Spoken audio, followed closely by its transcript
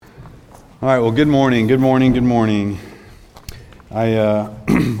All right, well, good morning.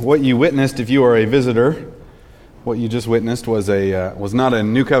 What you witnessed, if you are a visitor, what you just witnessed was not a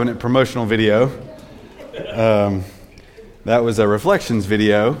New Covenant promotional video. That was a reflections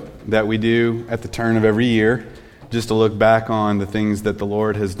video that we do at the turn of every year, just to look back on the things that the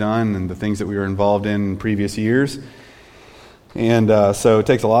Lord has done and the things that we were involved in previous years. And so it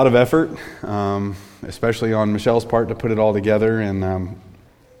takes a lot of effort, especially on Michelle's part, to put it all together.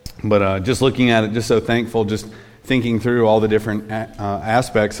 But just looking at it, just so thankful, just thinking through all the different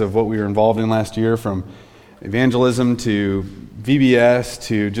aspects of what we were involved in last year, from evangelism to VBS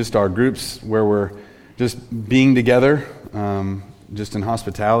to just our groups where we're just being together, just in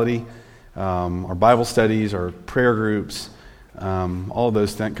hospitality, our Bible studies, our prayer groups, all of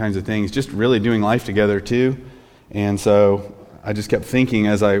those kinds of things, just really doing life together too. And so I just kept thinking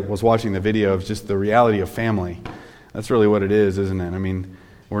as I was watching the video of just the reality of family. That's really what it is, isn't it? I mean,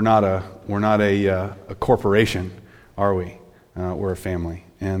 we're not a corporation, are we? We're a family,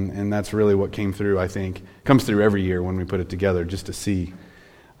 and that's really what came through. I think comes through every year when we put it together, just to see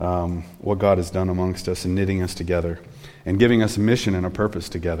what God has done amongst us and knitting us together, and giving us a mission and a purpose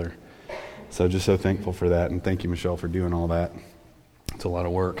together. So just so thankful for that, and thank you, Michelle, for doing all that. It's a lot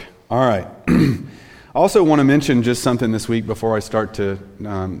of work. All right. I also want to mention just something this week before I start to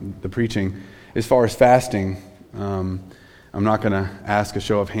the preaching, as far as fasting. I'm not going to ask a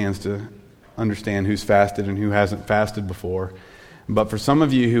show of hands to understand who's fasted and who hasn't fasted before. But for some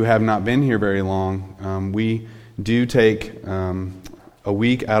of you who have not been here very long, we do take a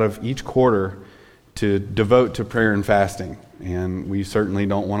week out of each quarter to devote to prayer and fasting. And we certainly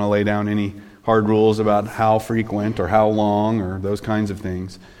don't want to lay down any hard rules about how frequent or how long or those kinds of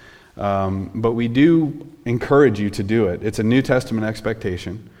things. But we do encourage you to do it. It's a New Testament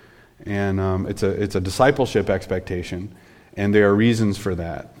expectation, and it's a discipleship expectation. And there are reasons for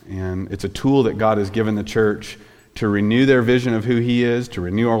that. And it's a tool that God has given the church to renew their vision of who He is, to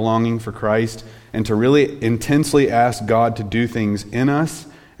renew our longing for Christ, and to really intensely ask God to do things in us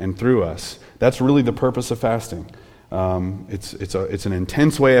and through us. That's really the purpose of fasting. It's an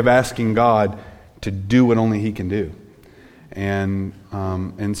intense way of asking God to do what only He can do. And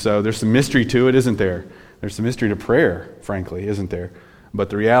so there's some mystery to it, isn't there? There's some mystery to prayer, frankly, isn't there? But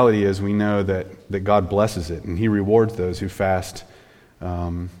the reality is we know that God blesses it, and He rewards those who fast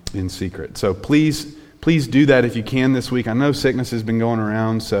in secret. So please do that if you can this week. I know sickness has been going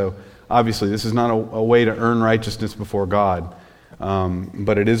around, so obviously this is not a way to earn righteousness before God,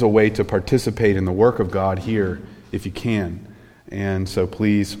 but it is a way to participate in the work of God here if you can. And so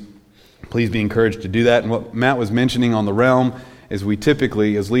please be encouraged to do that. And what Matt was mentioning on the realm is we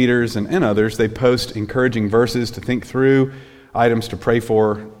typically, as leaders and others, they post encouraging verses to think through, items to pray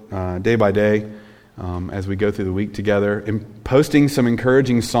for day by day as we go through the week together, and posting some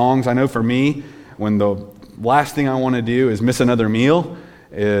encouraging songs. I know for me, when the last thing I want to do is miss another meal,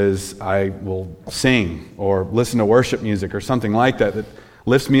 is I will sing or listen to worship music or something like that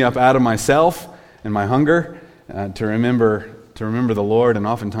lifts me up out of myself and my hunger to remember the Lord. And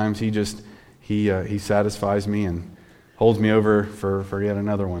oftentimes He satisfies me and holds me over for yet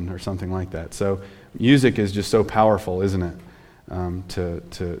another one or something like that. So music is just so powerful, isn't it?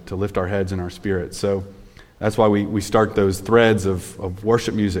 To lift our heads and our spirits. So that's why we start those threads of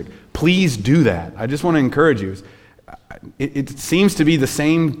worship music. Please do that. I just want to encourage you. It seems to be the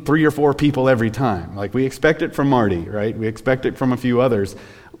same 3 or 4 people every time. Like, we expect it from Marty, right? We expect it from a few others.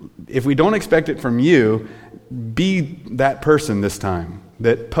 If we don't expect it from you, be that person this time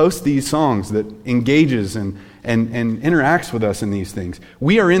that posts these songs, that engages and interacts with us in these things.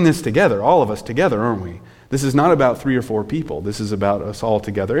 We are in this together, all of us together, aren't we? This is not about 3 or 4 people. This is about us all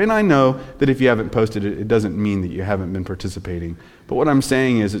together. And I know that if you haven't posted it, it doesn't mean that you haven't been participating. But what I'm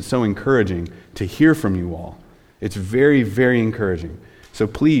saying is it's so encouraging to hear from you all. It's very, very encouraging. So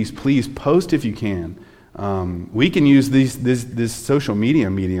please post if you can. We can use this social media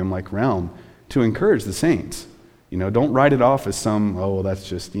medium like Realm to encourage the saints. Don't write it off as that's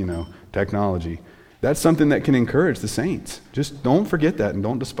just, technology. That's something that can encourage the saints. Just don't forget that and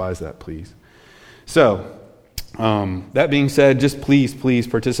don't despise that, please. So, that being said, just please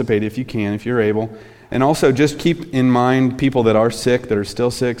participate if you can, if you're able. And also just keep in mind people that are sick, that are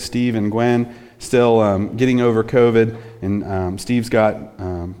still sick. Steve and Gwen still getting over COVID. And Steve's got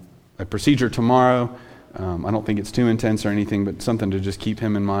a procedure tomorrow. I don't think it's too intense or anything, but something to just keep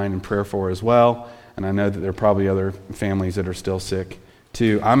him in mind and prayer for as well. And I know that there are probably other families that are still sick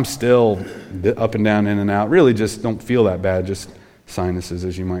too. I'm still up and down, in and out. Really just don't feel that bad, just sinuses,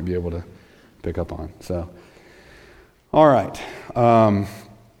 as you might be able to pick up on. So, all right.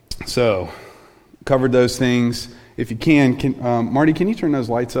 So, covered those things. If you can Marty, can you turn those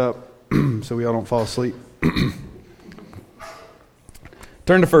lights up? so we all don't fall asleep.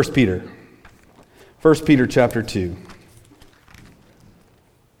 Turn to 1 Peter. 1 Peter chapter 2.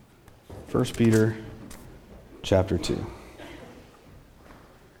 1 Peter chapter 2.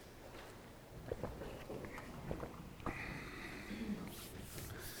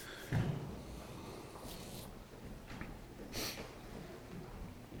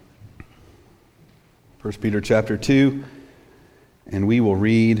 First Peter chapter 2, and we will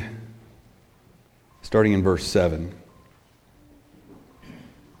read starting in verse 7.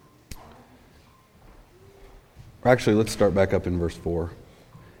 Or actually, let's start back up in verse 4.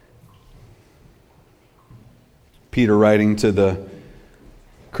 Peter writing to the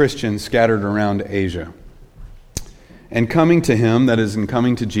Christians scattered around Asia. And coming to him, that is, in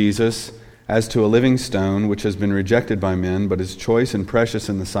coming to Jesus, as to a living stone, which has been rejected by men, but is choice and precious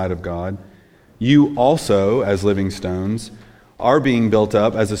in the sight of God, you also, as living stones, are being built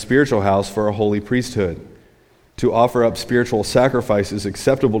up as a spiritual house for a holy priesthood, to offer up spiritual sacrifices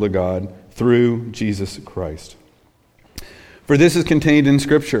acceptable to God through Jesus Christ. For this is contained in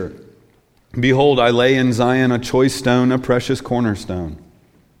Scripture. Behold, I lay in Zion a choice stone, a precious cornerstone,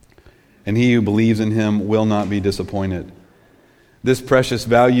 and he who believes in him will not be disappointed. This precious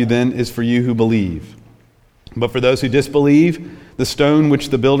value then is for you who believe. But for those who disbelieve, the stone which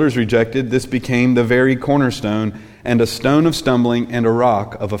the builders rejected, this became the very cornerstone, and a stone of stumbling and a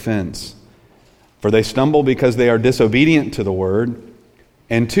rock of offense. For they stumble because they are disobedient to the word,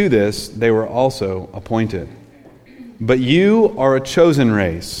 and to this they were also appointed. But you are a chosen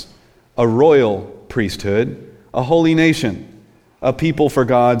race, a royal priesthood, a holy nation, a people for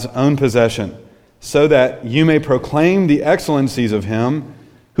God's own possession, so that you may proclaim the excellencies of him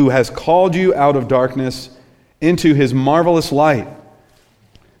who has called you out of darkness into his marvelous light.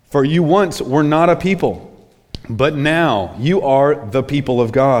 For you once were not a people, but now you are the people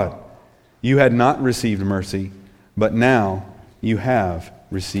of God. You had not received mercy, but now you have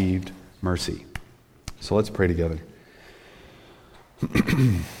received mercy. So let's pray together.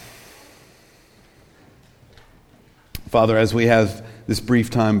 Father, as we have this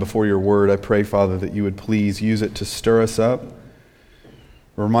brief time before your word, I pray, Father, that you would please use it to stir us up.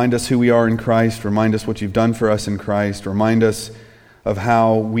 Remind us who we are in Christ. Remind us what you've done for us in Christ. Remind us of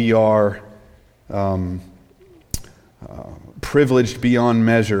how we are privileged beyond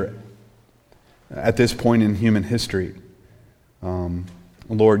measure at this point in human history.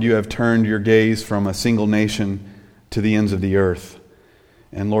 Lord, you have turned your gaze from a single nation to the ends of the earth.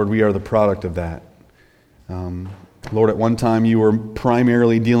 And Lord, we are the product of that. Lord, at one time you were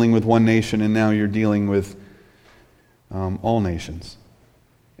primarily dealing with one nation, and now you're dealing with all nations.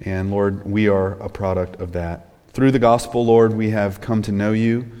 And Lord, we are a product of that. Through the gospel, Lord, we have come to know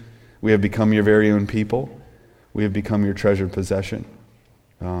you. We have become your very own people. We have become your treasured possession.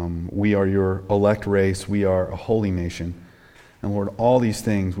 We are your elect race. We are a holy nation. And Lord, all these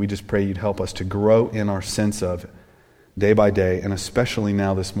things, we just pray you'd help us to grow in our sense of day by day, and especially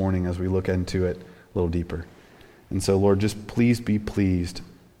now this morning as we look into it a little deeper. And so, Lord, just please be pleased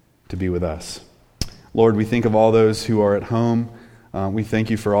to be with us. Lord, we think of all those who are at home. We thank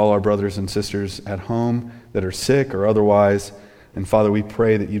you for all our brothers and sisters at home that are sick or otherwise. And Father, we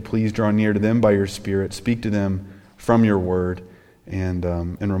pray that you'd please draw near to them by your Spirit, speak to them from your word, and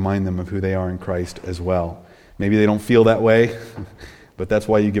remind them of who they are in Christ as well. Maybe they don't feel that way, but that's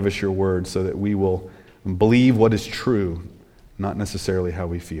why you give us your word, so that we will believe what is true, not necessarily how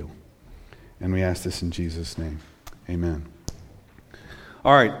we feel. And we ask this in Jesus' name. Amen.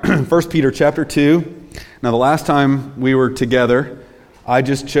 All right, 1 Peter chapter 2. Now, the last time we were together, I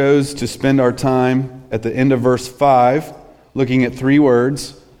just chose to spend our time at the end of verse 5 looking at three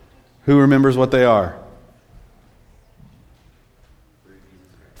words. Who remembers what they are?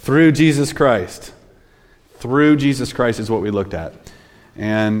 Through Jesus Christ. Through Jesus Christ is what we looked at.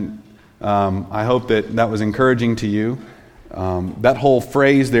 And I hope that was encouraging to you. That whole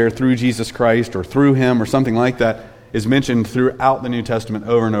phrase there, through Jesus Christ or through him or something like that, is mentioned throughout the New Testament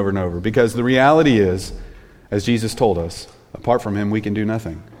over and over and over. Because the reality is, as Jesus told us, apart from him we can do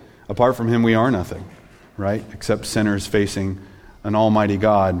nothing. Apart from him we are nothing, right? Except sinners facing an almighty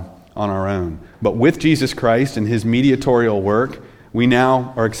God on our own. But with Jesus Christ and his mediatorial work, we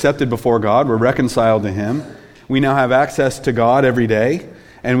now are accepted before God. We're reconciled to him. We now have access to God every day.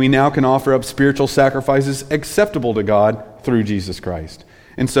 And we now can offer up spiritual sacrifices acceptable to God through Jesus Christ.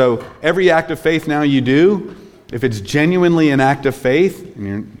 And so every act of faith now you do, if it's genuinely an act of faith,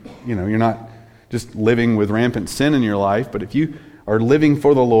 and you're not just living with rampant sin in your life, but if you are living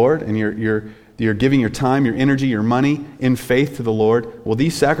for the Lord and you're giving your time, your energy, your money in faith to the Lord, well,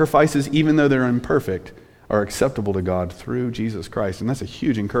 these sacrifices, even though they're imperfect, are acceptable to God through Jesus Christ. And that's a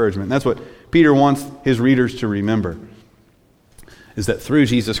huge encouragement. And that's what Peter wants his readers to remember, is that through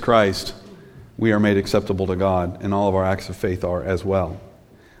Jesus Christ, we are made acceptable to God, and all of our acts of faith are as well.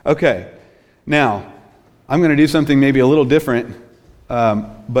 Okay, now, I'm going to do something maybe a little different,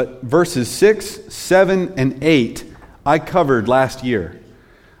 but verses 6, 7, and 8 I covered last year.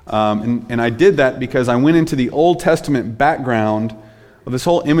 And I did that because I went into the Old Testament background of this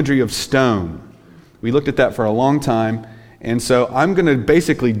whole imagery of stone. We looked at that for a long time, and so I'm going to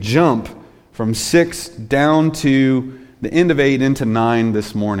basically jump from 6 down to the end of 8 into 9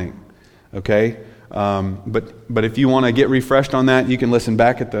 this morning. Okay? But if you want to get refreshed on that, you can listen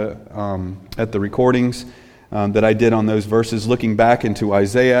back at the recordings that I did on those verses, looking back into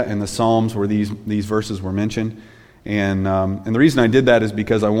Isaiah and the Psalms where these verses were mentioned. And the reason I did that is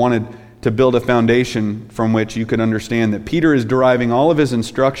because I wanted to build a foundation from which you could understand that Peter is deriving all of his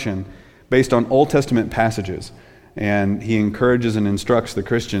instruction based on Old Testament passages. And he encourages and instructs the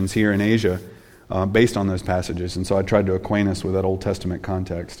Christians here in Asia based on those passages. And so I tried to acquaint us with that Old Testament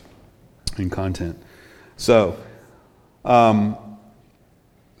context and content. But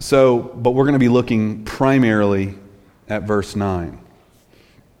we're going to be looking primarily at verse 9.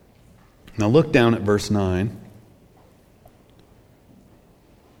 Now look down at verse 9.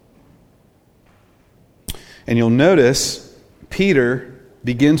 And you'll notice Peter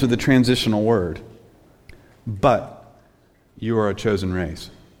begins with a transitional word. But you are a chosen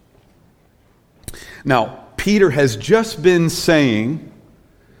race. Now, Peter has just been saying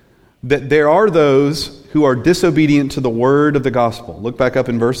that there are those who are disobedient to the word of the gospel. Look back up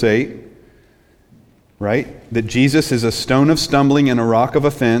in verse 8, right? That Jesus is a stone of stumbling and a rock of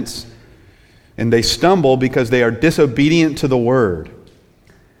offense, and they stumble because they are disobedient to the word.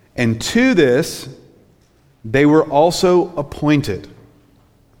 And to this, they were also appointed.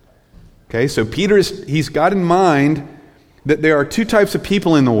 Okay, so he's got in mind that there are two types of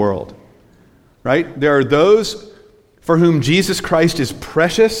people in the world, right? There are those for whom Jesus Christ is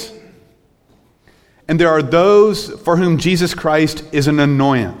precious, and there are those for whom Jesus Christ is an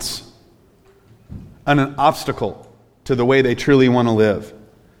annoyance, an obstacle to the way they truly want to live.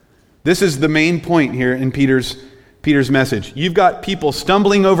 This is the main point here in Peter's message. You've got people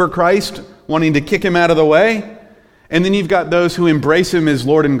stumbling over Christ, wanting to kick him out of the way, and then you've got those who embrace him as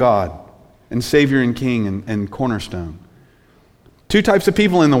Lord and God and Savior and King and cornerstone. Two types of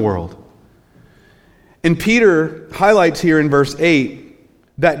people in the world. And Peter highlights here in verse 8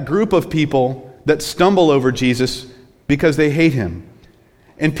 that group of people that stumble over Jesus because they hate him.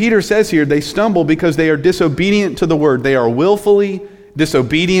 And Peter says here they stumble because they are disobedient to the word. They are willfully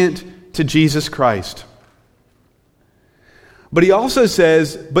disobedient to Jesus Christ. But he also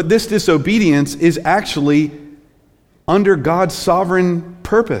says, but this disobedience is actually under God's sovereign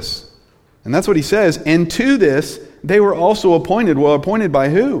purpose. And that's what he says. And to this, they were also appointed. Well, appointed by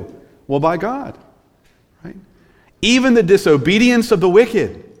who? Well, by God. Right? Even the disobedience of the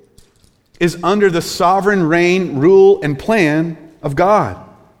wicked is under the sovereign reign, rule, and plan of God.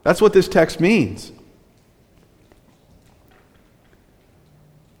 That's what this text means.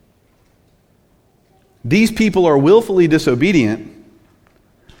 These people are willfully disobedient,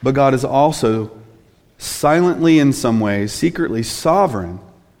 but God is also silently, in some ways, secretly sovereign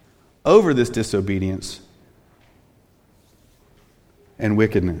over this disobedience and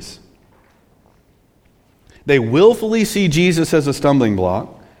wickedness. They willfully see Jesus as a stumbling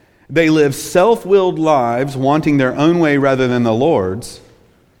block. They live self-willed lives, wanting their own way rather than the Lord's.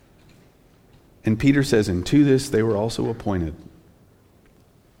 And Peter says, and to this they were also appointed.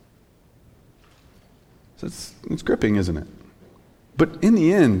 So it's gripping, isn't it? But in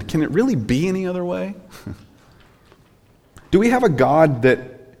the end, can it really be any other way? Do we have a God that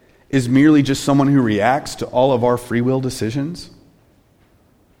is merely just someone who reacts to all of our free will decisions?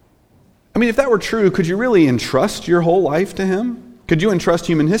 I mean, if that were true, could you really entrust your whole life to him? Could you entrust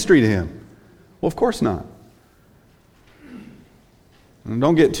human history to him? Well, of course not. And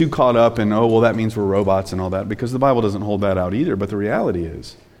don't get too caught up in, oh, well, that means we're robots and all that, because the Bible doesn't hold that out either. But the reality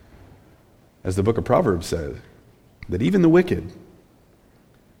is, as the book of Proverbs says, that even the wicked,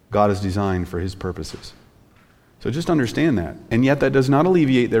 God has designed for his purposes. So just understand that. And yet that does not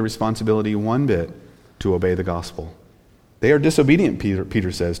alleviate their responsibility one bit to obey the gospel. They are disobedient,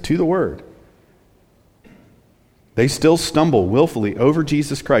 Peter says, to the word. They still stumble willfully over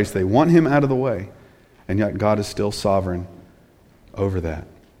Jesus Christ. They want him out of the way. And yet God is still sovereign over that.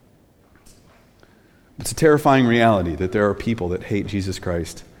 It's a terrifying reality that there are people that hate Jesus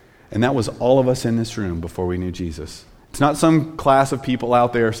Christ. And that was all of us in this room before we knew Jesus. It's not some class of people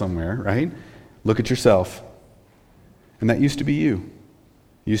out there somewhere, right? Look at yourself. And that used to be you.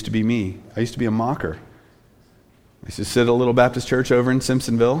 It used to be me. I used to be a mocker I used to sit at a little Baptist church over in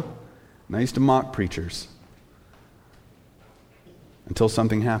Simpsonville, and I used to mock preachers until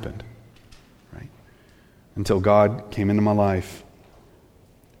something happened, right? Until God came into my life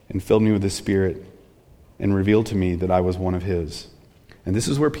and filled me with His Spirit and revealed to me that I was one of His. And this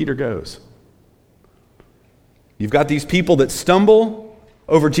is where Peter goes. You've got these people that stumble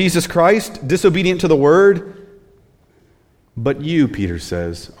over Jesus Christ, disobedient to the Word, but you, Peter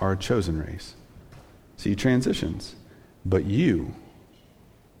says, are a chosen race. So he transitions. But you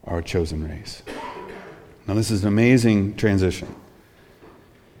are a chosen race. Now this is an amazing transition.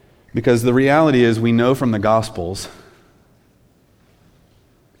 Because the reality is we know from the Gospels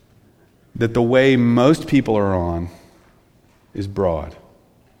that the way most people are on is broad.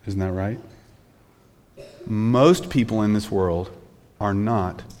 Isn't that right? Most people in this world are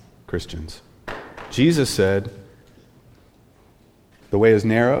not Christians. Jesus said, the way is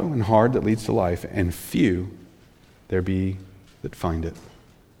narrow and hard that leads to life, and few there be that find it.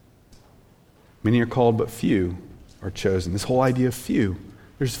 Many are called, but few are chosen. This whole idea of few,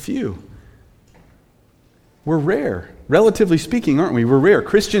 there's few. We're rare. Relatively speaking, aren't we? We're rare.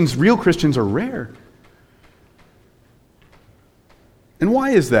 Christians, real Christians are rare. And why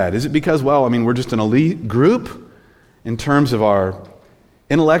is that? Is it because, we're just an elite group in terms of our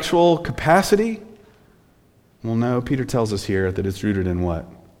intellectual capacity? Well, no, Peter tells us here that it's rooted in what?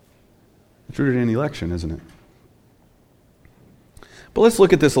 It's rooted in election, isn't it? But let's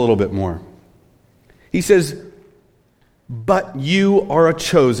look at this a little bit more. He says, but you are a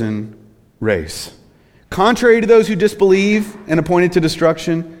chosen race. Contrary to those who disbelieve and appointed to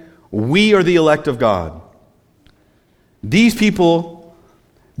destruction, we are the elect of God. These people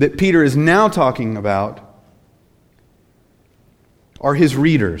that Peter is now talking about are his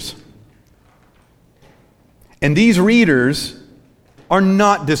readers. And these readers are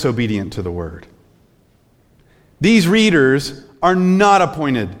not disobedient to the Word. These readers are not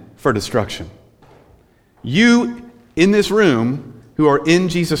appointed for destruction. You in this room who are in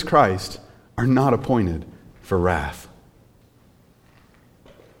Jesus Christ are not appointed for wrath.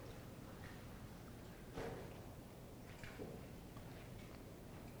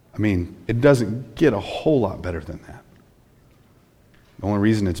 It doesn't get a whole lot better than that. The only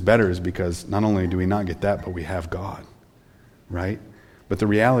reason it's better is because not only do we not get that, but we have God, right? But the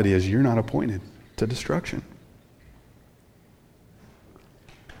reality is you're not appointed to destruction.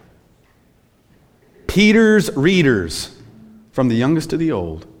 Peter's readers, from the youngest to the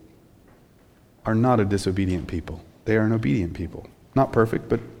old, are not a disobedient people. They are an obedient people. Not perfect,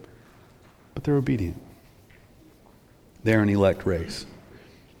 but they're obedient. They're an elect race.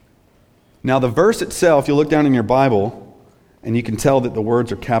 Now the verse itself, you'll look down in your Bible, and you can tell that the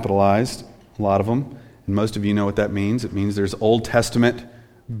words are capitalized, a lot of them. And most of you know what that means. It means there's Old Testament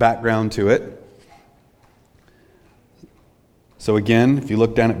background to it. So again, if you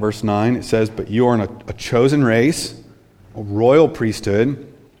look down at verse 9, it says, but you are a chosen race, a royal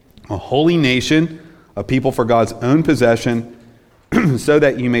priesthood, a holy nation, a people for God's own possession, so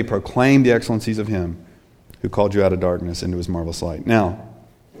that you may proclaim the excellencies of Him who called you out of darkness into His marvelous light. Now,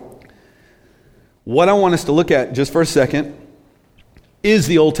 what I want us to look at just for a second is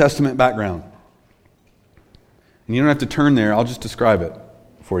the Old Testament background. And you don't have to turn there. I'll just describe it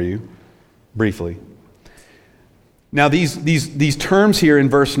for you briefly. Now, these terms here in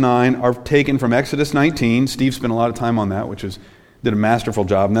verse 9 are taken from Exodus 19. Steve spent a lot of time on that, did a masterful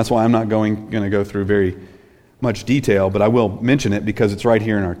job, and that's why I'm not going to go through very much detail, but I will mention it because it's right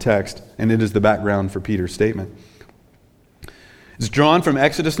here in our text, and it is the background for Peter's statement. It's drawn from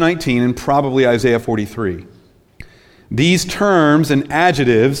Exodus 19 and probably Isaiah 43. These terms and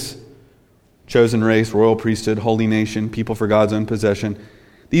adjectives, chosen race, royal priesthood, holy nation, people for God's own possession,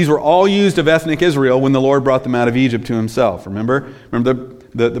 these were all used of ethnic Israel when the Lord brought them out of Egypt to Himself. Remember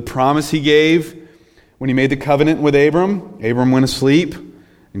the promise He gave when He made the covenant with Abram? Abram went asleep,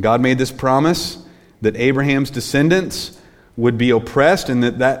 and God made this promise that Abraham's descendants would be oppressed and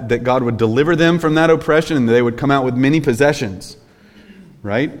that God would deliver them from that oppression and they would come out with many possessions.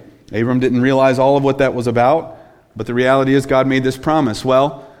 Right? Abram didn't realize all of what that was about, but the reality is God made this promise.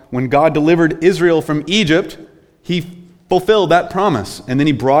 Well, when God delivered Israel from Egypt, He fulfilled that promise. And then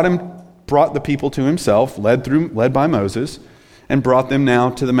He brought the people to Himself, led by Moses, and brought them now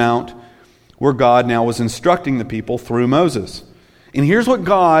to the mount where God now was instructing the people through Moses. And here's what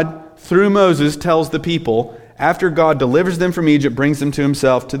God, through Moses, tells the people after God delivers them from Egypt, brings them to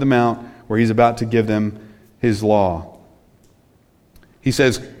Himself to the mount where He's about to give them His law. He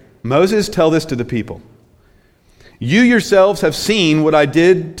says, Moses, tell this to the people. You yourselves have seen what I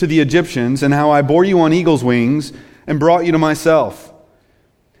did to the Egyptians and how I bore you on eagle's wings and brought you to myself.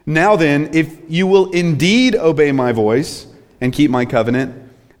 Now then, if you will indeed obey my voice and keep my covenant,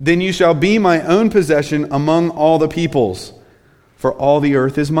 then you shall be my own possession among all the peoples, for all the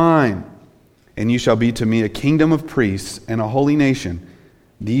earth is mine. And you shall be to me a kingdom of priests and a holy nation.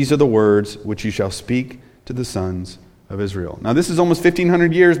 These are the words which you shall speak to the sons of Israel. Now this is almost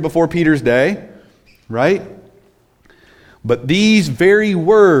 1,500 years before Peter's day, right? But these very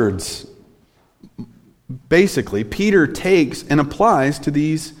words, basically, Peter takes and applies to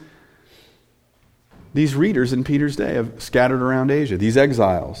these readers in Peter's day, scattered around Asia, these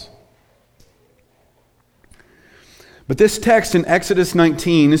exiles. But this text in Exodus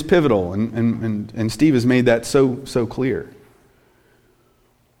 19 is pivotal, and Steve has made that so clear.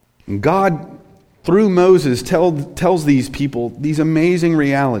 And God, through Moses, tells these people these amazing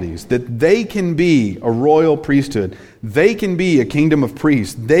realities, that they can be a royal priesthood, they can be a kingdom of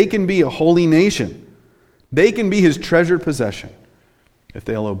priests, they can be a holy nation, they can be his treasured possession if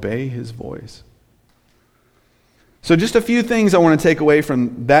they'll obey his voice. So just a few things I want to take away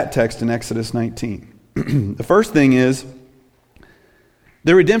from that text in Exodus 19. The first thing is,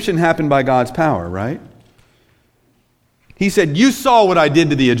 the redemption happened by God's power, right? He said, you saw what I did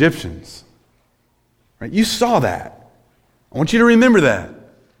to the Egyptians. Right? You saw that. I want you to remember that.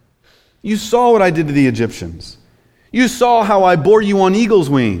 You saw what I did to the Egyptians. You saw how I bore you on eagle's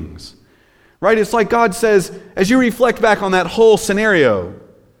wings. Right? It's like God says, as you reflect back on that whole scenario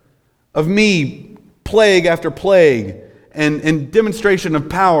of me, plague after plague, and demonstration of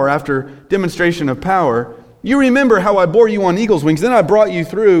power after demonstration of power, you remember how I bore you on eagle's wings. Then I brought you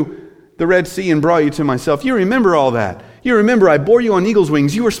through the Red Sea and brought you to myself. You remember all that. You remember I bore you on eagle's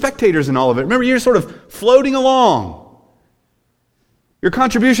wings. You were spectators in all of it. Remember, you're sort of floating along. Your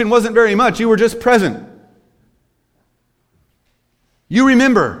contribution wasn't very much. You were just present. You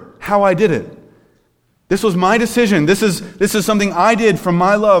remember how I did it. This was my decision. This is something I did from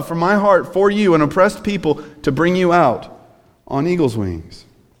my love, from my heart, for you, an oppressed people, to bring you out on eagle's wings.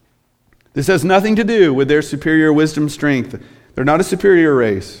 This has nothing to do with their superior wisdom, strength. They're not a superior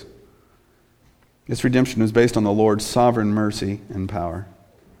race. This redemption is based on the Lord's sovereign mercy and power.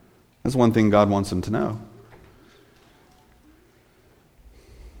 That's one thing God wants them to know.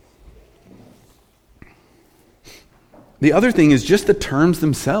 The other thing is just the terms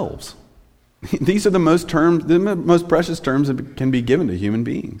themselves. These are the most precious terms that can be given to human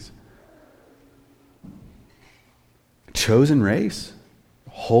beings. Chosen race,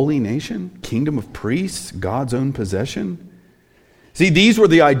 holy nation, kingdom of priests, God's own possession. See, these were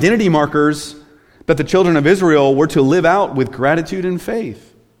the identity markers that the children of Israel were to live out with gratitude and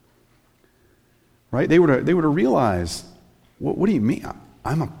faith. Right? They were to realize, what do you mean?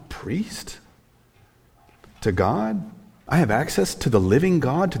 I'm a priest to God? I have access to the living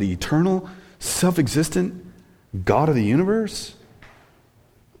God, to the eternal, self-existent God of the universe?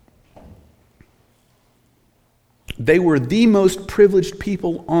 They were the most privileged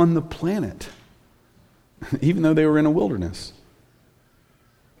people on the planet, even though they were in a wilderness.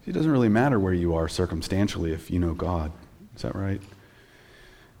 It doesn't really matter where you are circumstantially if you know God. Is that right?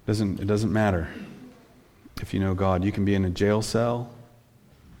 It doesn't matter if you know God. You can be in a jail cell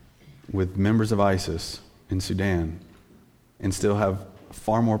with members of ISIS in Sudan and still have a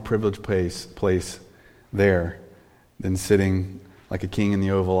far more privileged place there than sitting like a king in the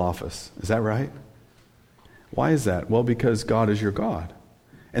Oval Office. Is that right? Why is that? Well, because God is your God.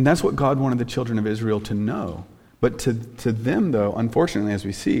 And that's what God wanted the children of Israel to know. But to them, though, unfortunately, as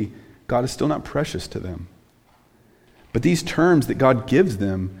we see, God is still not precious to them. But these terms that God gives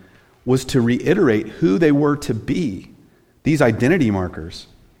them was to reiterate who they were to be. These identity markers,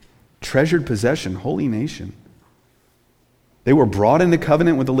 treasured possession, holy nation. They were brought into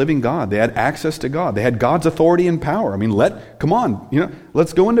covenant with the living God. They had access to God. They had God's authority and power. I mean, come on,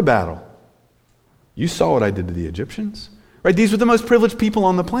 let's go into battle. You saw what I did to the Egyptians. Right? These were the most privileged people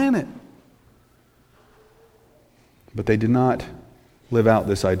on the planet. But they did not live out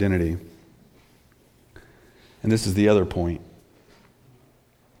this identity. And this is the other point.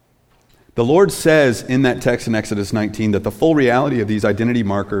 The Lord says in that text in Exodus 19 that the full reality of these identity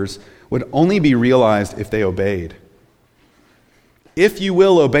markers would only be realized if they obeyed. If you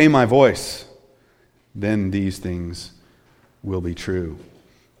will obey my voice, then these things will be true.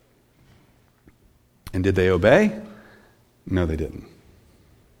 And did they obey? No, they didn't.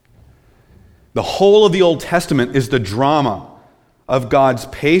 The whole of the Old Testament is the drama of God's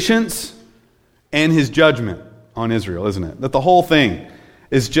patience and his judgment on Israel, isn't it? That the whole thing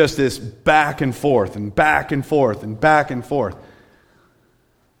is just this back and forth and back and forth and back and forth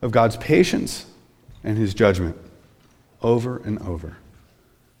of God's patience and his judgment over and over.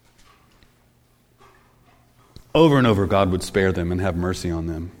 Over and over, God would spare them and have mercy on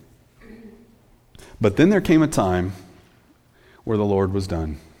them. But then there came a time where the Lord was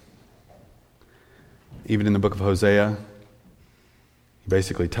done. Even in the book of Hosea, he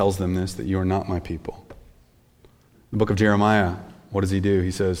basically tells them this, that you are not my people. The book of Jeremiah, what does he do?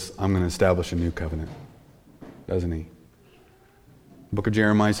 He says, I'm going to establish a new covenant. Doesn't he? The book of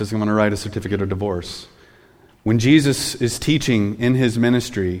Jeremiah says, I'm going to write a certificate of divorce. When Jesus is teaching in his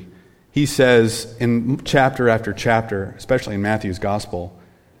ministry, he says in chapter after chapter, especially in Matthew's gospel,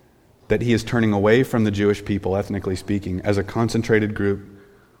 that he is turning away from the Jewish people, ethnically speaking, as a concentrated group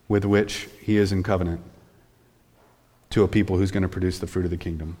with which he is in covenant, to a people who's going to produce the fruit of the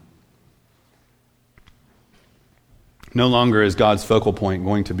kingdom. No longer is God's focal point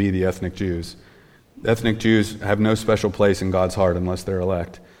going to be the ethnic Jews. Ethnic Jews have no special place in God's heart unless they're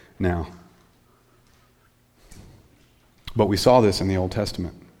elect now. But we saw this in the Old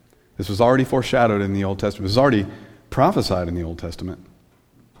Testament. This was already foreshadowed in the Old Testament. It was already prophesied in the Old Testament.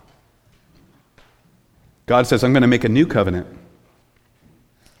 God says, I'm going to make a new covenant.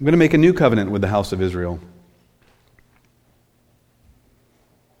 I'm going to make a new covenant with the house of Israel.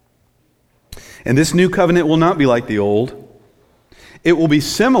 And this new covenant will not be like the old. It will be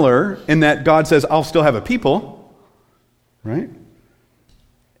similar in that God says, I'll still have a people, right?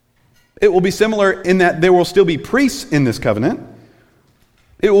 It will be similar in that there will still be priests in this covenant.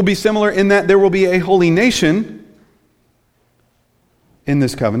 It will be similar in that there will be a holy nation in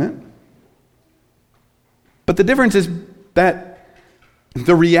this covenant. But the difference is that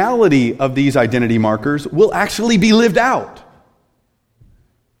the reality of these identity markers will actually be lived out.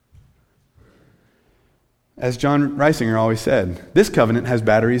 As John Reisinger always said, this covenant has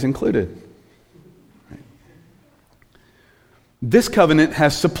batteries included. This covenant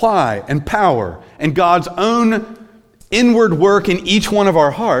has supply and power and God's own inward work in each one of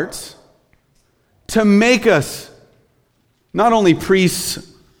our hearts to make us not only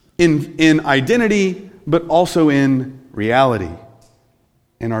priests in identity, but also in reality,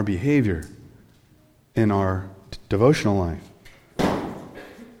 in our behavior, in our devotional life.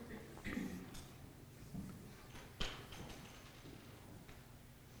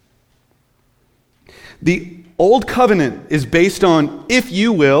 The old covenant is based on if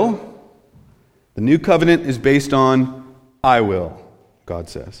you will. The new covenant is based on I will, God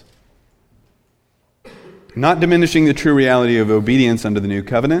says. Not diminishing the true reality of obedience under the new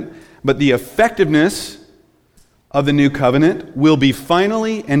covenant, but the effectiveness of the new covenant will be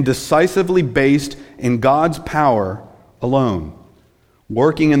finally and decisively based in God's power alone,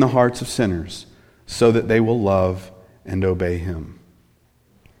 working in the hearts of sinners so that they will love and obey Him.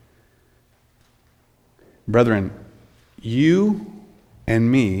 Brethren, you and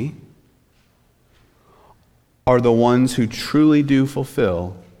me are the ones who truly do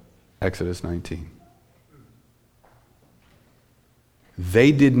fulfill Exodus 19.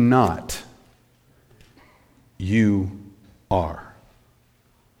 They did not. You are.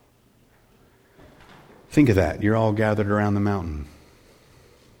 Think of that. You're all gathered around the mountain.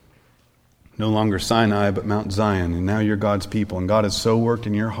 No longer Sinai, but Mount Zion. And now you're God's people. And God has so worked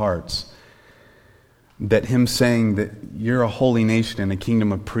in your hearts that Him saying that you're a holy nation and a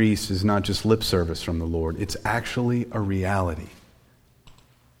kingdom of priests is not just lip service from the Lord. It's actually a reality.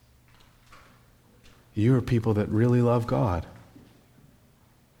 You are people that really love God.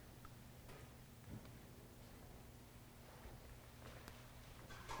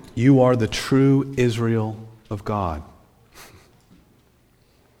 You are the true Israel of God.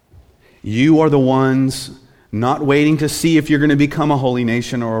 You are the ones not waiting to see if you're going to become a holy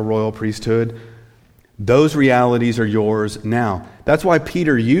nation or a royal priesthood. Those realities are yours now. That's why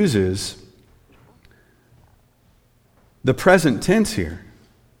Peter uses the present tense here.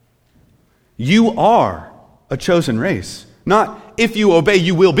 You are a chosen race. Not if you obey,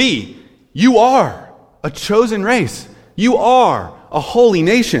 you will be. You are a chosen race. You are a holy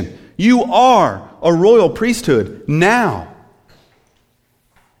nation. You are a royal priesthood now.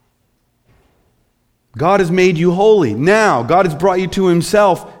 God has made you holy now. God has brought you to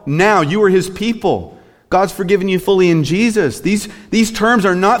Himself now. You are His people. God's forgiven you fully in Jesus. These terms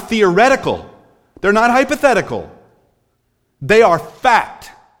are not theoretical. They're not hypothetical. They are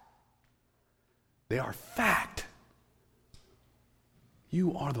fact. They are fact.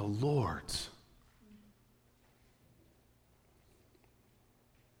 You are the Lord's.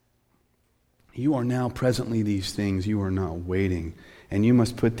 You are now presently these things. You are not waiting. And you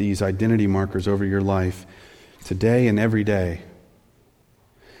must put these identity markers over your life today and every day.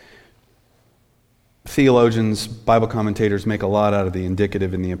 Theologians, Bible commentators make a lot out of the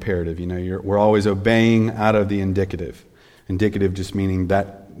indicative and the imperative. You know, we're always obeying out of the indicative. Indicative just meaning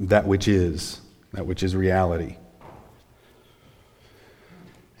that which is reality.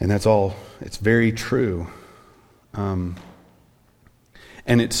 And that's all, it's very true. And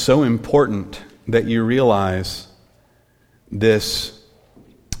it's so important that you realize this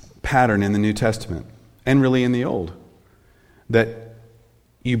pattern in the New Testament, and really in the Old, that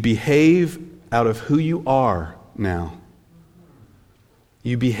you behave out of who you are now.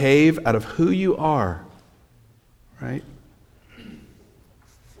 You behave out of who you are, right?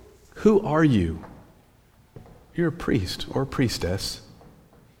 Who are you? You're a priest or a priestess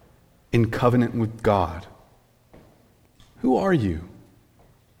in covenant with God. Who are you?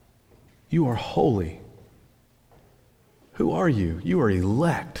 You are holy. Who are you? You are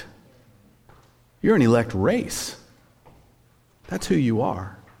elect. You're an elect race. That's who you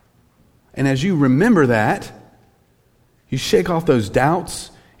are. And as you remember that, you shake off those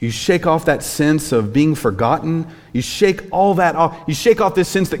doubts. You shake off that sense of being forgotten. You shake all that off. You shake off this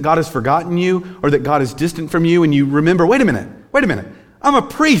sense that God has forgotten you or that God is distant from you, and you remember, wait a minute. I'm a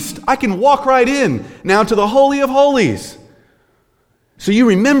priest. I can walk right in now to the Holy of Holies. So you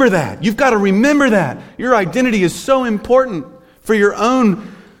remember that. You've got to remember that. Your identity is so important for your own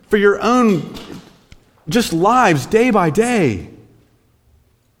just lives day by day.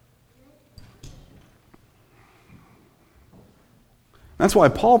 That's why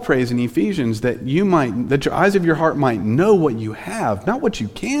Paul prays in Ephesians that your eyes of your heart might know what you have, not what you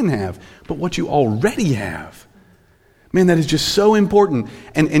can have, but what you already have. Man, that is just so important.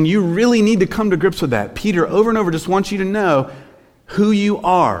 And you really need to come to grips with that. Peter over and over just wants you to know who you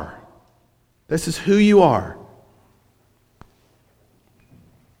are. This is who you are.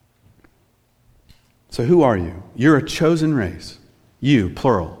 So who are you? You're a chosen race. You,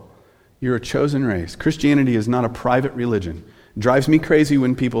 plural. You're a chosen race. Christianity is not a private religion. It drives me crazy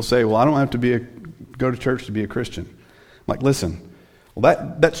when people say, well, I don't have to go to church to be a Christian. I'm like, listen,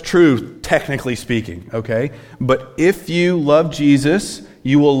 well, that's true technically speaking, okay? But if you love Jesus,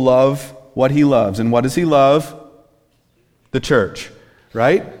 you will love what he loves. And what does he love? The church,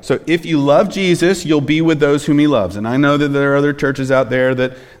 right? So if you love Jesus, you'll be with those whom he loves. And I know that there are other churches out there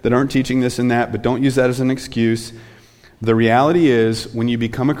that aren't teaching this and that, but don't use that as an excuse. The reality is, when you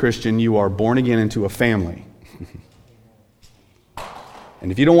become a Christian, you are born again into a family.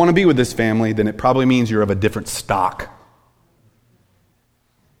 And if you don't want to be with this family, then it probably means you're of a different stock.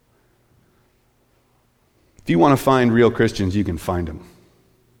 If you want to find real Christians, you can find them.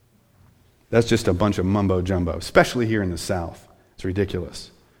 That's just a bunch of mumbo jumbo, especially here in the South. It's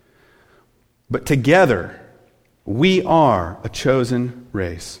ridiculous. But together, we are a chosen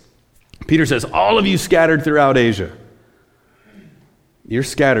race. Peter says, all of you scattered throughout Asia. You're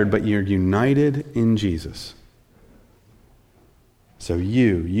scattered, but you're united in Jesus. So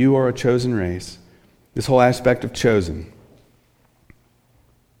you are a chosen race. This whole aspect of chosen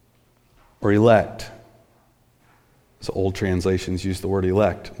or elect. So old translations use the word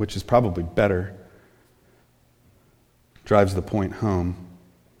elect, which is probably better. Drives the point home.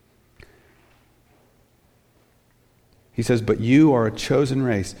 He says, but you are a chosen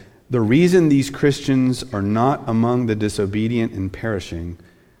race. The reason these Christians are not among the disobedient and perishing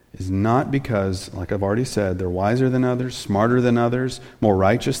is not because, like I've already said, they're wiser than others, smarter than others, more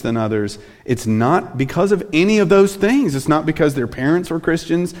righteous than others. It's not because of any of those things. It's not because their parents were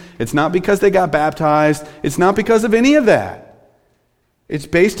Christians. It's not because they got baptized. It's not because of any of that. It's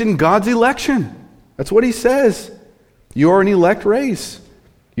based in God's election. That's what he says. You are an elect race.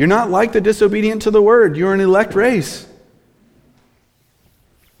 You're not like the disobedient to the word. You're an elect race.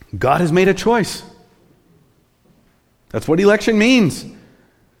 God has made a choice. That's what election means.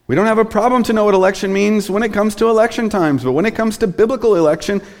 We don't have a problem to know what election means when it comes to election times, but when it comes to biblical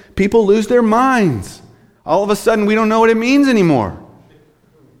election, people lose their minds. All of a sudden, we don't know what it means anymore.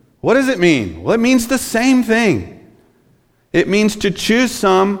 What does it mean? Well, it means the same thing. It means to choose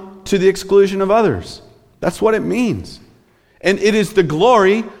some to the exclusion of others. That's what it means. And it is the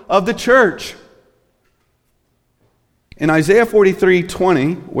glory of the church. In Isaiah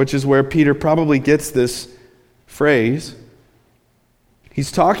 43:20, which is where Peter probably gets this phrase,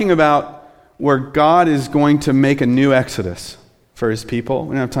 he's talking about where God is going to make a new exodus for his people. We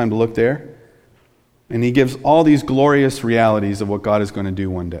don't have time to look there. And he gives all these glorious realities of what God is going to do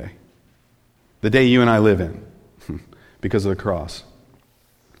one day. The day you and I live in, because of the cross.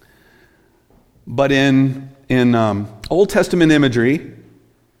 But in Old Testament imagery,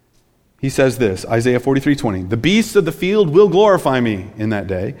 he says this, Isaiah 43:20, the beasts of the field will glorify me in that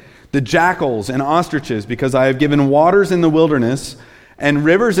day, the jackals and ostriches, because I have given waters in the wilderness and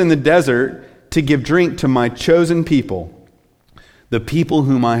rivers in the desert to give drink to my chosen people. The people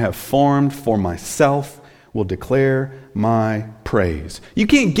whom I have formed for myself will declare my praise. You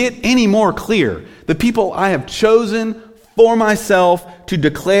can't get any more clear. The people I have chosen for myself to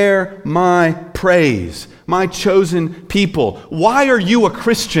declare my praise, my chosen people. Why are you a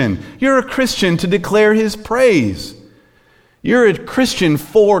Christian? You're a Christian to declare His praise. You're a Christian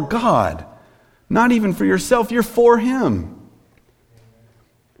for God, not even for yourself. You're for Him.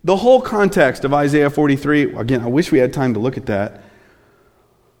 The whole context of Isaiah 43, again, I wish we had time to look at that,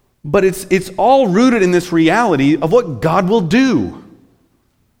 but it's all rooted in this reality of what God will do.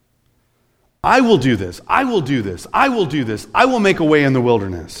 I will do this. I will do this. I will do this. I will make a way in the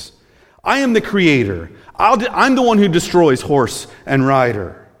wilderness. I am the creator. I'm the one who destroys horse and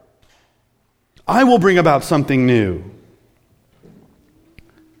rider. I will bring about something new.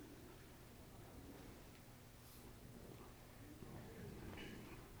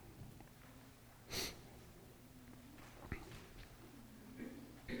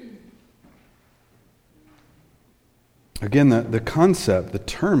 Again, the concept, the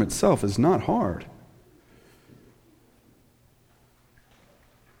term itself is not hard.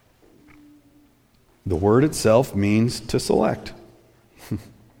 The word itself means to select.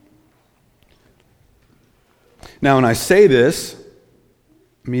 Now, when I say this,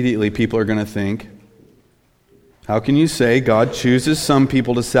 immediately people are going to think, how can you say God chooses some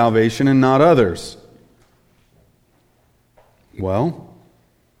people to salvation and not others? Well,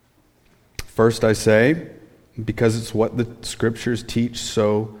 first I say, because it's what the Scriptures teach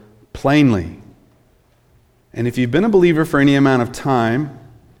so plainly. And if you've been a believer for any amount of time,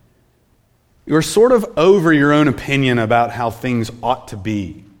 you're sort of over your own opinion about how things ought to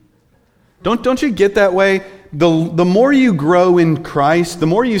be. Don't you get that way? The more you grow in Christ, the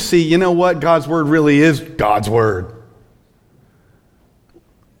more you see, you know what, God's Word really is God's Word.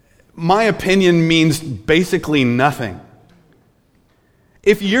 My opinion means basically nothing.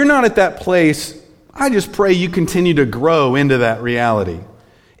 If you're not at that place, I just pray you continue to grow into that reality.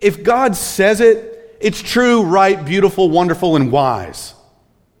 If God says it, it's true, right, beautiful, wonderful, and wise.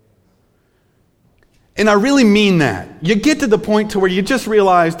 And I really mean that. You get to the point to where you just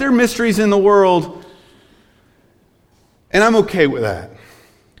realize there are mysteries in the world, and I'm okay with that.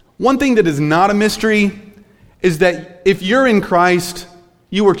 One thing that is not a mystery is that if you're in Christ,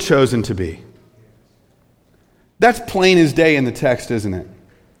 you were chosen to be. That's plain as day in the text, isn't it?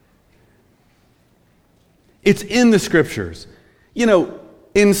 It's in the Scriptures. You know,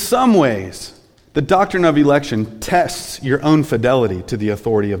 in some ways, the doctrine of election tests your own fidelity to the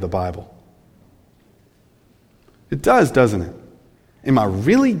authority of the Bible. It does, doesn't it?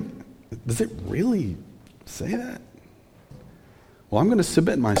 Does it really say that? Well, I'm going to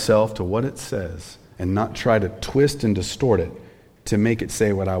submit myself to what it says and not try to twist and distort it to make it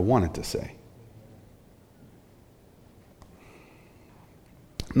say what I want it to say.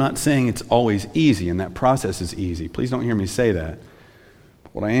 I'm not saying it's always easy and that process is easy. Please don't hear me say that.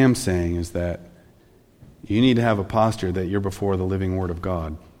 What I am saying is that you need to have a posture that you're before the living Word of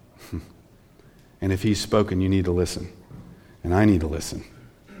God. And if He's spoken, you need to listen. And I need to listen.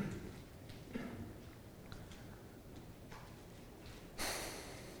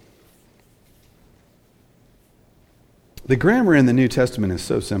 The grammar in the New Testament is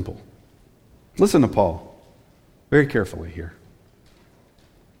so simple. Listen to Paul very carefully here.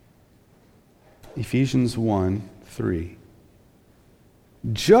 Ephesians 1:3.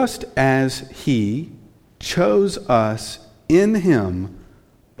 Just as He chose us in Him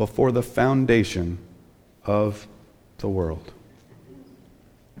before the foundation of the world.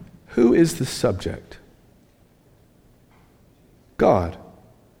 Who is the subject? God.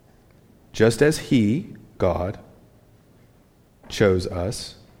 Just as He, God, chose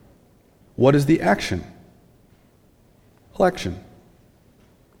us. What is the action? Election.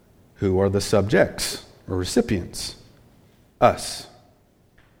 Who are the subjects or recipients? Us.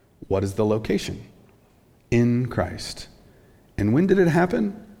 What is the location? In Christ. And when did it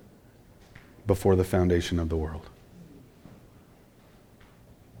happen? Before the foundation of the world.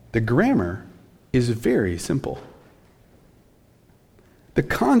 The grammar is very simple. The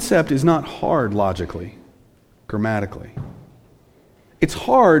concept is not hard logically, grammatically. It's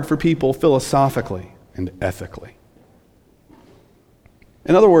hard for people philosophically and ethically.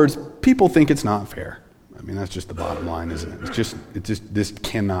 In other words, people think it's not fair. I mean, that's just the bottom line, isn't it? This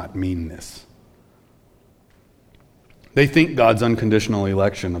cannot mean this. They think God's unconditional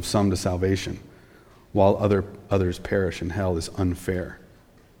election of some to salvation, while others perish in hell, is unfair.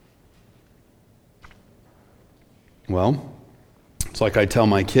 Well, it's like I tell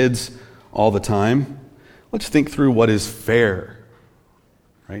my kids all the time, let's think through what is fair.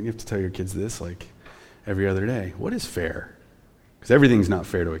 Right? You have to tell your kids this like every other day. What is fair? Because everything's not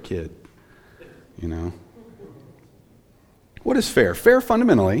fair to a kid, you know. What is fair? Fair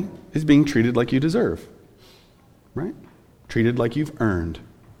fundamentally is being treated like you deserve, right? treated like you've earned.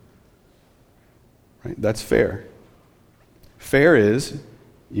 Right? That's fair. Fair is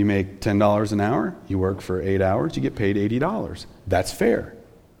you make $10 an hour, you work for 8 hours, you get paid $80. That's fair.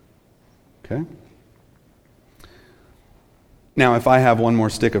 Okay? Now, if I have one more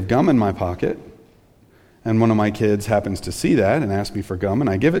stick of gum in my pocket, and one of my kids happens to see that and ask me for gum, and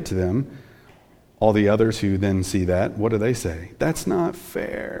I give it to them, all the others who then see that, what do they say? That's not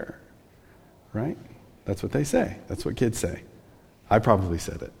fair. Right? That's what they say. That's what kids say. I probably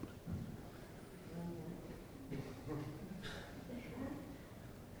said it.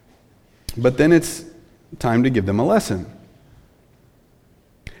 But then it's time to give them a lesson.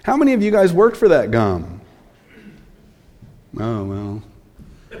 How many of you guys worked for that gum? Oh, well.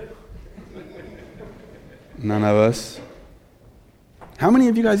 None of us. How many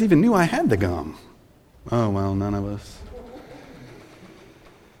of you guys even knew I had the gum? Oh, well, none of us.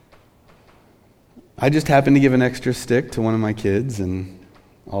 I just happened to give an extra stick to one of my kids, and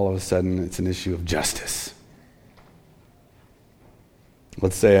all of a sudden it's an issue of justice.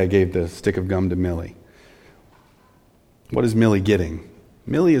 Let's say I gave the stick of gum to Millie. What is Millie getting?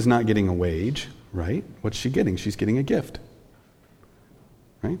 Millie is not getting a wage, right? What's she getting? She's getting a gift.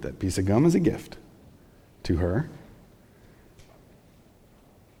 Right? That piece of gum is a gift to her.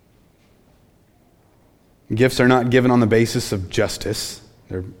 Gifts are not given on the basis of justice.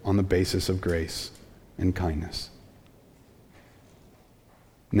 They're on the basis of grace and kindness.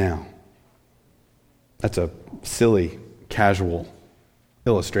 Now, that's a silly, casual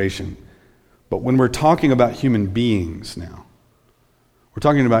illustration. But when we're talking about human beings now, we're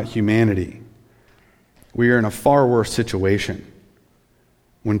talking about humanity, we are in a far worse situation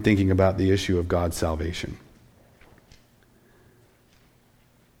when thinking about the issue of God's salvation.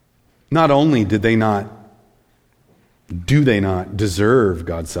 Not only do they not deserve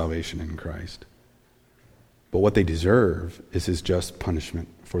God's salvation in Christ, but what they deserve is His just punishment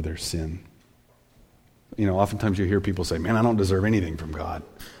for their sin. You know, oftentimes you hear people say, man, I don't deserve anything from God.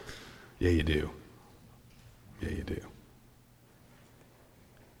 Yeah, you do. Yeah, you do.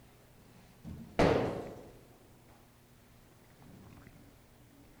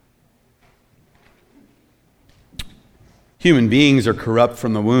 Human beings are corrupt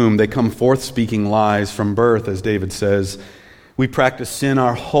from the womb. They come forth speaking lies from birth, as David says. We practice sin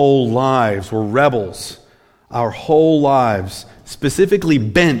our whole lives. We're rebels our whole lives, specifically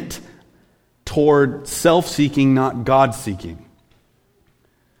bent toward self-seeking, not God-seeking.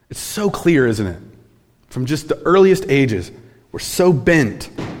 It's so clear, isn't it? From just the earliest ages, we're so bent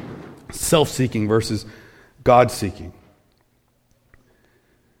self-seeking versus God-seeking.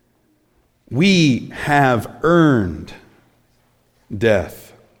 We have earned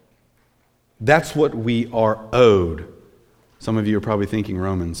death. That's what we are owed. Some of you are probably thinking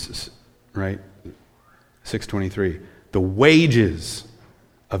Romans, right? 6:23. The wages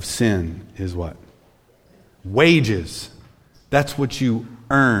of sin is what? Wages. That's what you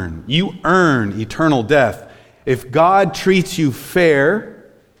earn. You earn eternal death. If God treats you fair,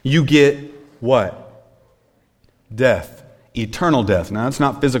 you get what? Death. Eternal death. Now, that's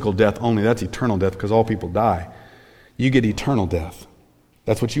not physical death only. That's eternal death because all people die. You get eternal death.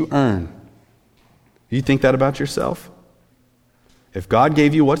 That's what you earn. You think that about yourself? If God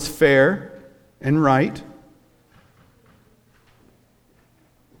gave you what's fair and right,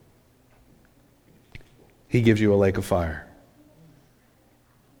 He gives you a lake of fire.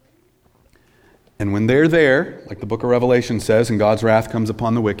 And when they're there, like the book of Revelation says, and God's wrath comes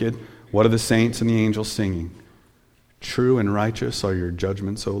upon the wicked, what are the saints and the angels singing? True and righteous are your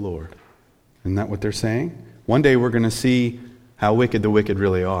judgments, O Lord. Isn't that what they're saying? One day we're going to see how wicked the wicked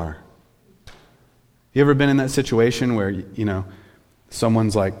really are. You ever been in that situation where, you know,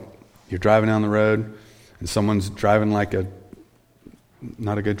 someone's like, you're driving down the road, and someone's driving like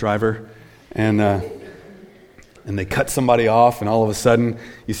not a good driver, and they cut somebody off, and all of a sudden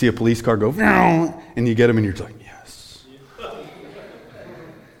you see a police car go, and you get them, and you're like, yes.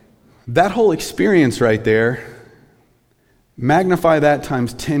 That whole experience right there, magnify that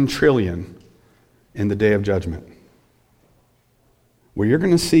times 10 trillion in the day of judgment, where you're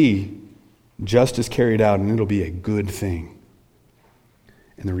going to see justice carried out, and it'll be a good thing.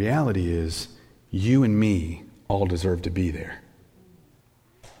 And the reality is, you and me all deserve to be there.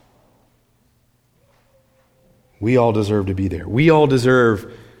 We all deserve to be there. We all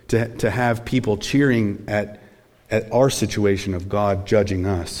deserve to have people cheering at our situation of God judging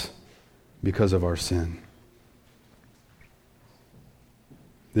us because of our sin.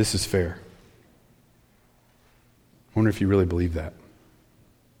 This is fair. I wonder if you really believe that.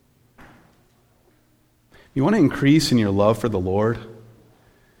 You want to increase in your love for the Lord?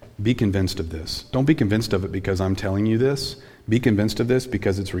 Be convinced of this. Don't be convinced of it because I'm telling you this. Be convinced of this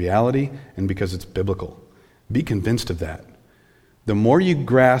because it's reality and because it's biblical. Be convinced of that. The more you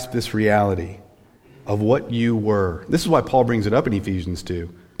grasp this reality of what you were. This is why Paul brings it up in Ephesians 2.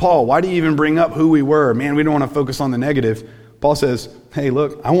 Paul, why do you even bring up who we were? Man, we don't want to focus on the negative. Paul says, hey,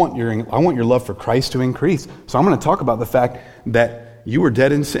 look, I want your love for Christ to increase. So I'm going to talk about the fact that you were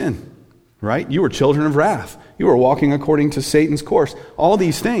dead in sin, right? You were children of wrath. You were walking according to Satan's course. All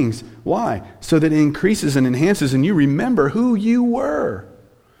these things. Why? So that it increases and enhances and you remember who you were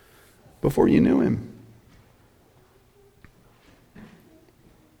before you knew him.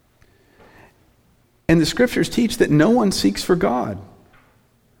 And the scriptures teach that no one seeks for God.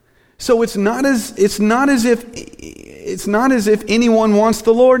 So it's not as if anyone wants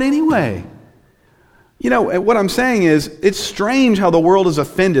the Lord anyway. You know, what I'm saying is, it's strange how the world is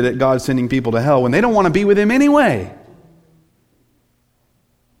offended at God sending people to hell when they don't want to be with him anyway.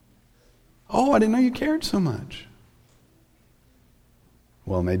 Oh, I didn't know you cared so much.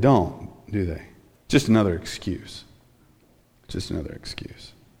 Well, and they don't, do they? Just another excuse. Just another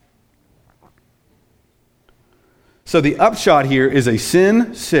excuse. So the upshot here is a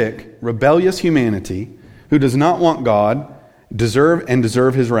sin-sick, rebellious humanity who does not want God, deserve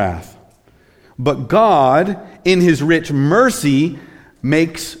his wrath. But God, in his rich mercy,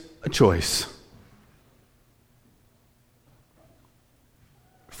 makes a choice.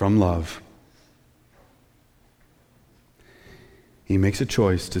 From love. He makes a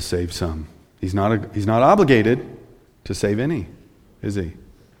choice to save some. He's not obligated to save any, is he?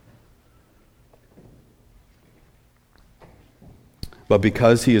 But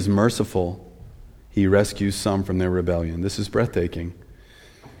because he is merciful, he rescues some from their rebellion. This is breathtaking.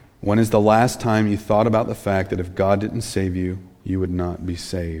 When is the last time you thought about the fact that if God didn't save you, you would not be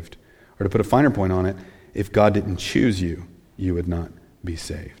saved? Or to put a finer point on it, if God didn't choose you, you would not be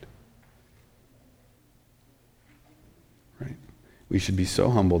saved. Right? We should be so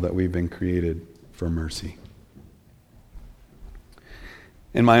humble that we've been created for mercy.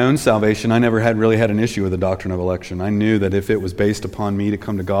 In my own salvation, I never really had an issue with the doctrine of election. I knew that if it was based upon me to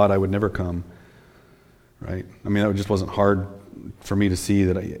come to God, I would never come. Right? I mean, that just wasn't hard for me to see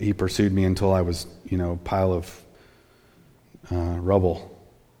that he pursued me until I was, a pile of rubble.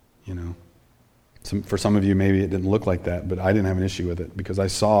 For some of you, maybe it didn't look like that, but I didn't have an issue with it because I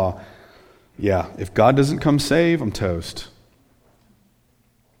saw, if God doesn't come save, I'm toast.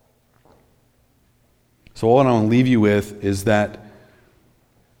 So what I want to leave you with is that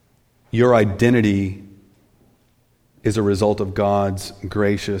your identity is a result of God's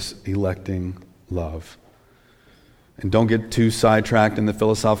gracious, electing love. And don't get too sidetracked in the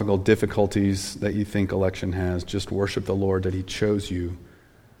philosophical difficulties that you think election has. Just worship the Lord that he chose you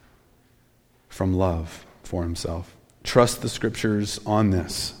from love for himself. Trust the scriptures on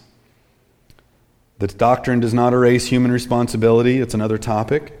this. This doctrine does not erase human responsibility. It's another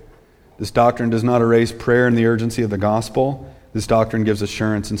topic. This doctrine does not erase prayer and the urgency of the gospel. This doctrine gives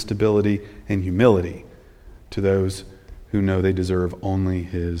assurance and stability and humility to those who know they deserve only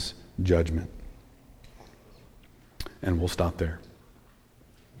his judgment. And we'll stop there.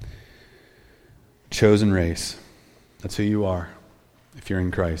 Chosen race. That's who you are if you're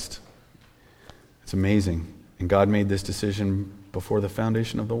in Christ. It's amazing. And God made this decision before the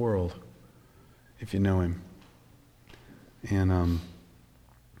foundation of the world, if you know him.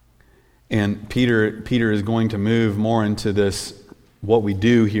 And Peter is going to move more into this, what we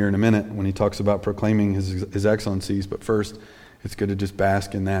do here in a minute when he talks about proclaiming his excellencies. But first, it's good to just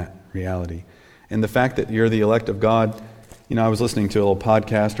bask in that reality. And the fact that you're the elect of God, I was listening to a little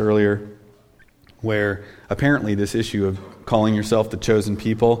podcast earlier where apparently this issue of calling yourself the chosen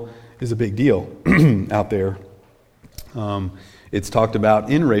people is a big deal out there. It's talked about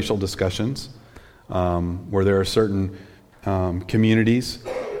in racial discussions where there are certain communities.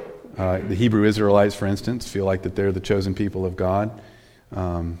 The Hebrew Israelites, for instance, feel like that they're the chosen people of God,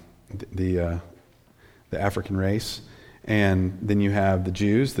 the African race. And then you have the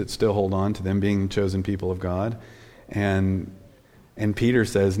Jews that still hold on to them being the chosen people of God. And Peter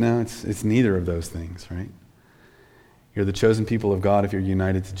says, no, it's neither of those things, right? You're the chosen people of God if you're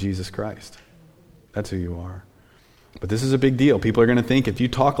united to Jesus Christ. That's who you are. But this is a big deal. People are going to think if you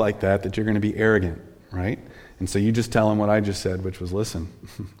talk like that you're going to be arrogant, right? And so you just tell them what I just said, which was, listen,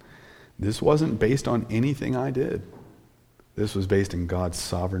 this wasn't based on anything I did. This was based in God's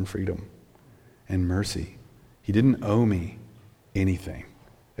sovereign freedom and mercy. He didn't owe me anything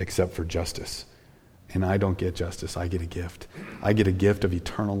except for justice. And I don't get justice. I get a gift. I get a gift of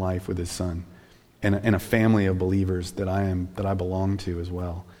eternal life with his Son and a family of believers that I belong to as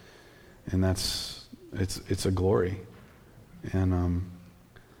well. And it's a glory. And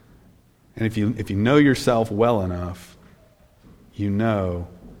And if you know yourself well enough, you know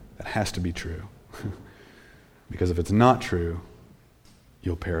that has to be true. Because if it's not true,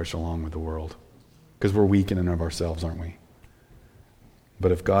 you'll perish along with the world. Because we're weak in and of ourselves, aren't we?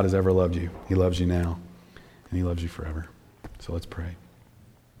 But if God has ever loved you, he loves you now, and he loves you forever. So let's pray.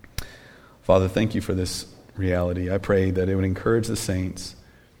 Father, thank you for this reality. I pray that it would encourage the saints,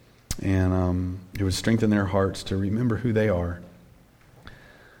 and it would strengthen their hearts to remember who they are.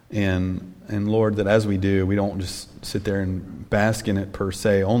 And Lord, that as we do, we don't just sit there and bask in it per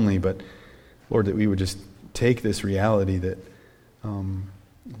se only, but Lord, that we would just take this reality that,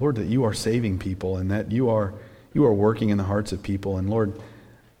 Lord, that you are saving people and that you are working in the hearts of people. And Lord,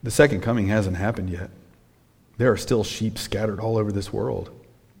 the second coming hasn't happened yet. There are still sheep scattered all over this world.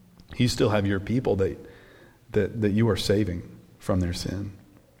 You still have your people that you are saving from their sin.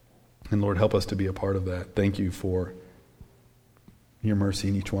 And Lord, help us to be a part of that. Thank you for your mercy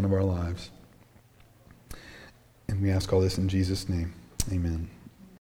in each one of our lives. And we ask all this in Jesus' name. Amen.